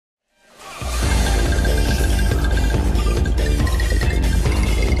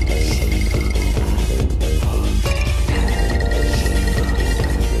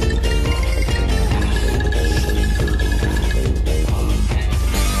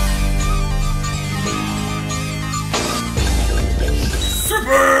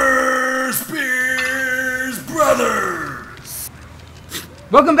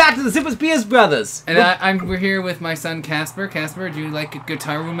Welcome back to the Super Spears Brothers! And we're here with my son Casper. Casper, do you like a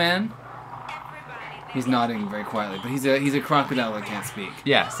Gitarooman? He's nodding very quietly, but he's a crocodile that can't speak.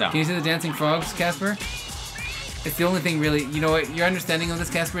 Yeah, so. Can you see the dancing frogs, Casper? It's the only thing really, you know what, your understanding of this,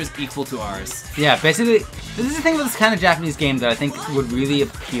 Casper, is equal to ours. Yeah, basically, this is the thing with this kind of Japanese game that I think would really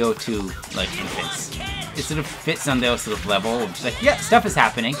appeal to, like, infants. It sort of fits on their sort of level, which is like, yeah, stuff is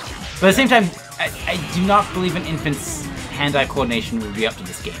happening. But at the same time, I do not believe an infant's hand-eye coordination would be up to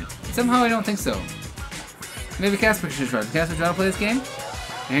this game. Somehow I don't think so. Maybe Casper should try. Casper, do you want to play this game?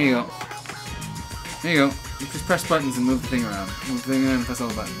 There you go. There you go. You just press buttons and move the thing around. Move the thing around and press all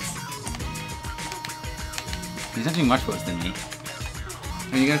the buttons. He's not doing much worse than me.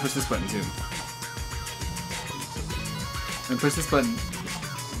 And you gotta push this button too. And push this button.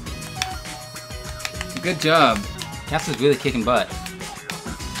 Good job. Casper's really kicking butt.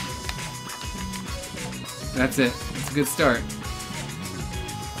 That's it. It's a good start.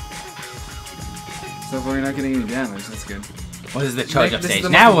 So far you're not getting any damage, that's good. Well, this is the charge up stage.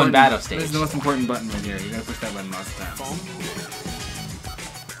 Now we're in battle stage. This is the most important button right here. You gotta push that button lots of times.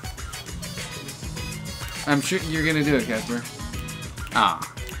 I'm sure you're gonna do it, Casper. Ah.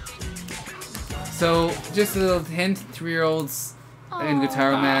 So, just a little hint, 3-year-olds in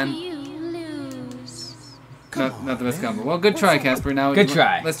Gitarooman. Not the best combo. Well, good try, Casper. Now good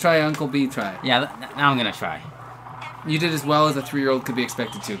try. Let's try Uncle B try. Yeah, now I'm gonna try. You did as well as a 3-year-old could be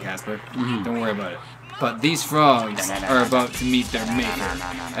expected to, Casper. Don't worry about it. But these frogs are about to meet their maker.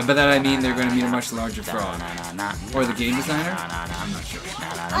 And by that I mean they're going to meet a much larger frog. Or the game designer? I'm not sure.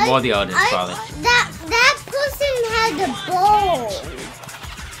 Or the artist, probably. That person had a bone.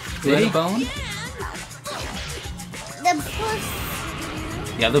 Did he? Bone? The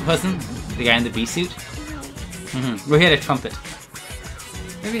person. The other person? The guy in the bee suit? Well, he had a trumpet.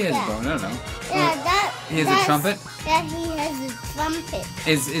 Maybe he has a bone, I don't know. Yeah, he has a trumpet? Yeah, he has a trumpet.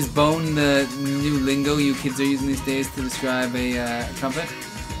 Is bone the new lingo you kids are using these days to describe a trumpet?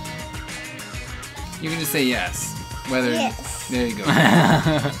 You can just say yes. Whether yes. There you go.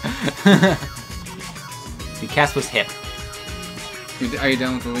 The Casper's hip. Are you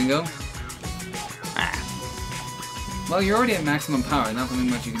done with the lingo? Well, you're already at maximum power. Not really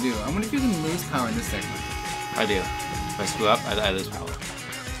much you can do. I wonder if you can lose power in this segment. I do. If I screw up, I lose power.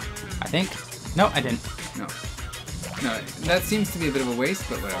 I think. No, I didn't. No. No, that seems to be a bit of a waste,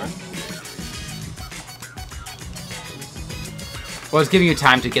 but whatever. Well, it's giving you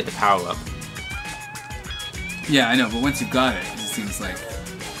time to get the power up. Yeah, I know, but once you've got it, it just seems like...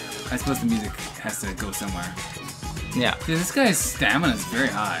 I suppose the music has to go somewhere. Yeah. Dude, this guy's stamina is very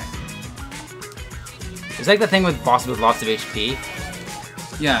high. It's like the thing with bosses with lots of HP.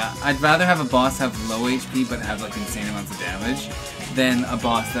 Yeah, I'd rather have a boss have low HP but have like insane amounts of damage than a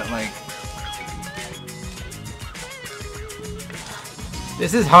boss that like...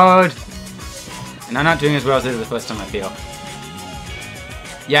 This is hard! And I'm not doing as well as I did the first time, I feel.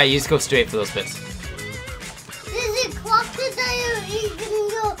 Yeah, you just go straight for those bits. There's a crocodile eating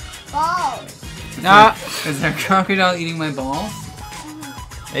your balls. Nah! Is there a crocodile eating my balls?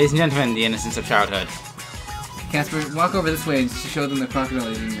 Ladies and gentlemen, the innocence of childhood. Casper, walk over this way and show them the crocodile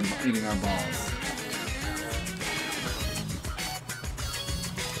eating our balls.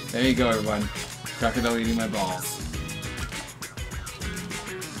 There you go, everyone. Crocodile eating my balls.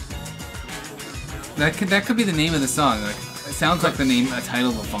 That could be the name of the song. Like, it sounds like a title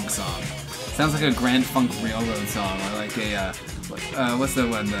of a funk song. It sounds like a Grand Funk Railroad song, or like a what's the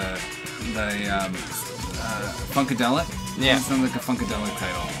one? The Funkadelic. Yeah. It sounds like a Funkadelic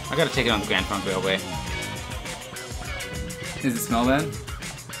title. I gotta take it on the Grand Funk Railway. Does it smell bad?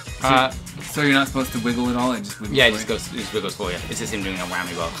 So you're not supposed to wiggle at all? It just wiggles. Yeah, it just wiggles for you. It's just him doing a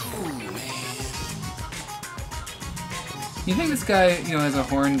whammy ball. You think this guy, you know, as a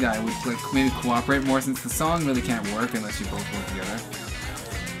horn guy, would like maybe cooperate more, since the song really can't work unless you both work together?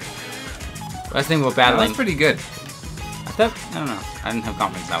 Last thing we're battling. That was pretty good. I don't know. I didn't have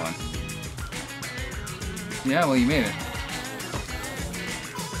confidence in that one. Yeah, well, you made it.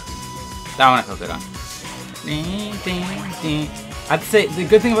 That one I feel good on. I'd say the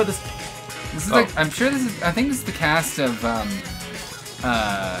good thing about this. This is like, I'm sure this is. I think this is the cast of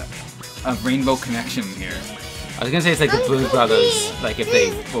Rainbow Connection here. I was gonna say it's like the Blues Brothers, like if they.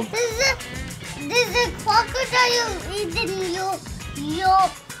 Well, there's a crocodile eating your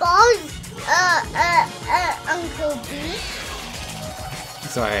balls, Uncle B.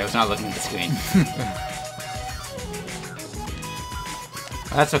 Sorry, I was not looking at the screen.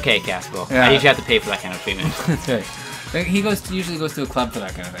 That's okay, Casper. Yeah. I usually have to pay for that kind of treatment. That's right. Like, he usually goes to a club for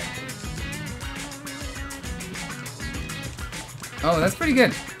that kind of thing. Oh, that's pretty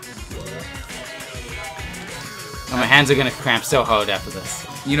good. Oh, my hands are gonna cramp so hard after this.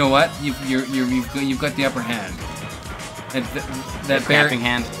 You know what? You've got the upper hand. And that cramping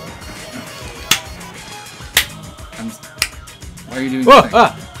hand. Why are you doing Whoa! this?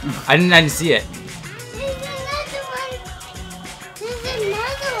 I didn't see it. There's another one. There's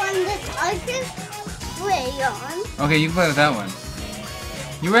another one that I can play on. Okay, you can play with that one.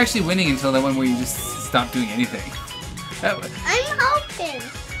 You were actually winning until that one where you just stopped doing anything. I'm hoping.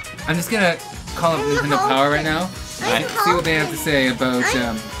 I'm just gonna call up Nintendo Power right now. I'm See what they have to say about.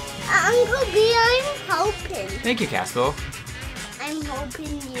 Uncle B, I'm hoping. Thank you, Caspo. I'm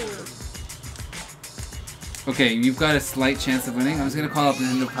hoping you. Okay, you've got a slight chance of winning. I'm just gonna call up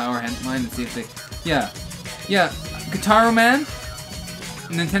Nintendo Power line and see if they. Yeah, Gitarooman,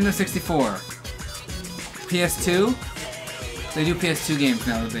 Nintendo 64, PS2. They do PS2 games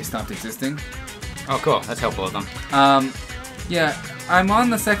now that they stopped existing. Oh, cool. That's helpful of them. Yeah, I'm on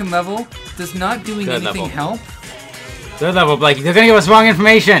the second level. Does not doing Third anything level. help? Third level, Blake. They're gonna give us wrong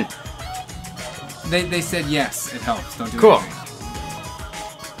information. They said yes, it helps. Don't do Cool. anything.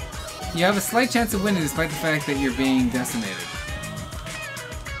 You have a slight chance of winning despite the fact that you're being decimated.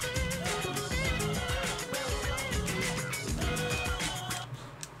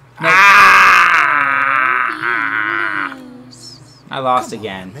 No. I lost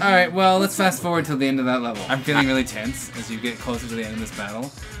again. Alright, well, let's fast forward till the end of that level. I'm feeling really tense as you get closer to the end of this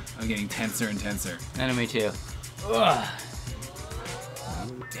battle. I'm getting tenser and tenser. Enemy too. Ugh.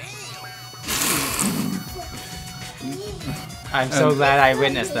 I'm so glad I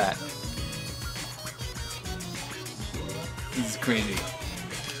witnessed that. This is crazy.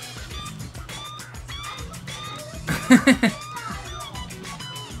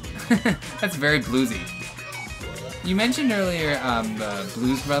 That's very bluesy. You mentioned earlier the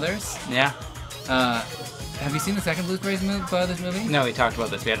Blues Brothers. Yeah? Have you seen the second Blues Brothers movie? No, we talked about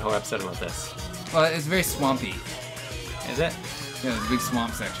this. We had a whole episode about this. Well, it's very swampy. Is it? Yeah, there's a big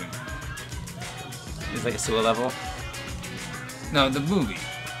swamp section. It's like a sewer level? No, the movie.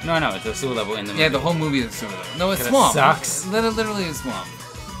 No, it's a sewer level in the movie. Yeah, the whole movie is sort of. No, it's 'Cause it swamp. sucks. Literally a swamp.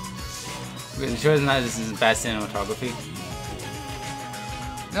 Really sure this is bad cinematography?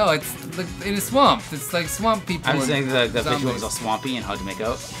 No, it's like in a swamp. It's like swamp people. I'm and saying the zombies. visuals are swampy and hard to make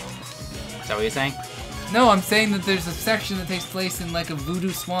out. Is that what you're saying? No, I'm saying that there's a section that takes place in like a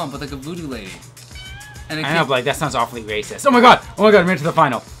voodoo swamp with like a voodoo lady. And I know, but like, that sounds awfully racist. Oh my god, we're into the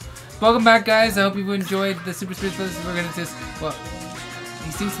final. Welcome back, guys. I hope you enjoyed the Super Spears Brothers. We're gonna just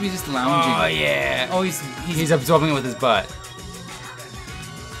he seems to be just lounging. Oh yeah. Oh, he's absorbing it with his butt.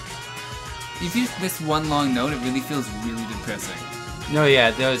 If you miss one long note, it really feels really depressing. No,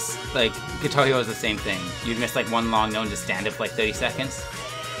 yeah, there's like Guitar Hero is the same thing. You'd miss like one long note and just stand up for like 30 seconds.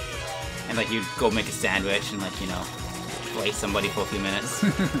 And like you'd go make a sandwich and like, you know, play somebody for a few minutes.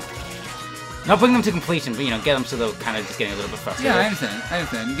 Not bring them to completion, but you know, get them so they're kind of just getting a little bit frustrated. Yeah, I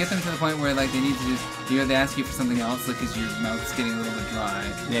understand. Get them to the point where like they need to just, they ask you for something else, like because your mouth's getting a little bit dry.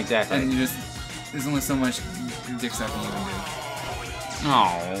 Yeah, exactly. And there's only so much dick sucking you can do.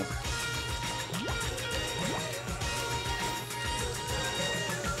 Oh.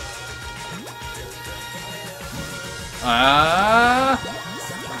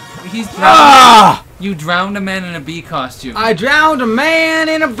 He's drowned. Ah! You drowned a man in a bee costume. I drowned a man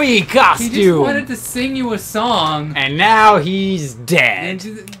in a bee costume. He just wanted to sing you a song. And now he's dead.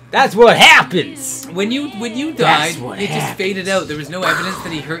 That's what happens. When you died, what it just faded out. There was no evidence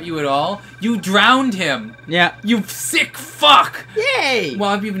that he hurt you at all. You drowned him. Yeah. You sick fuck. Yay!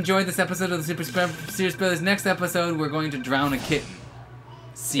 Well, if you've enjoyed this episode of the Super Spears Brothers, next episode we're going to drown a kitten.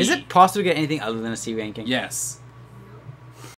 C. Is it possible to get anything other than a C ranking? Yes.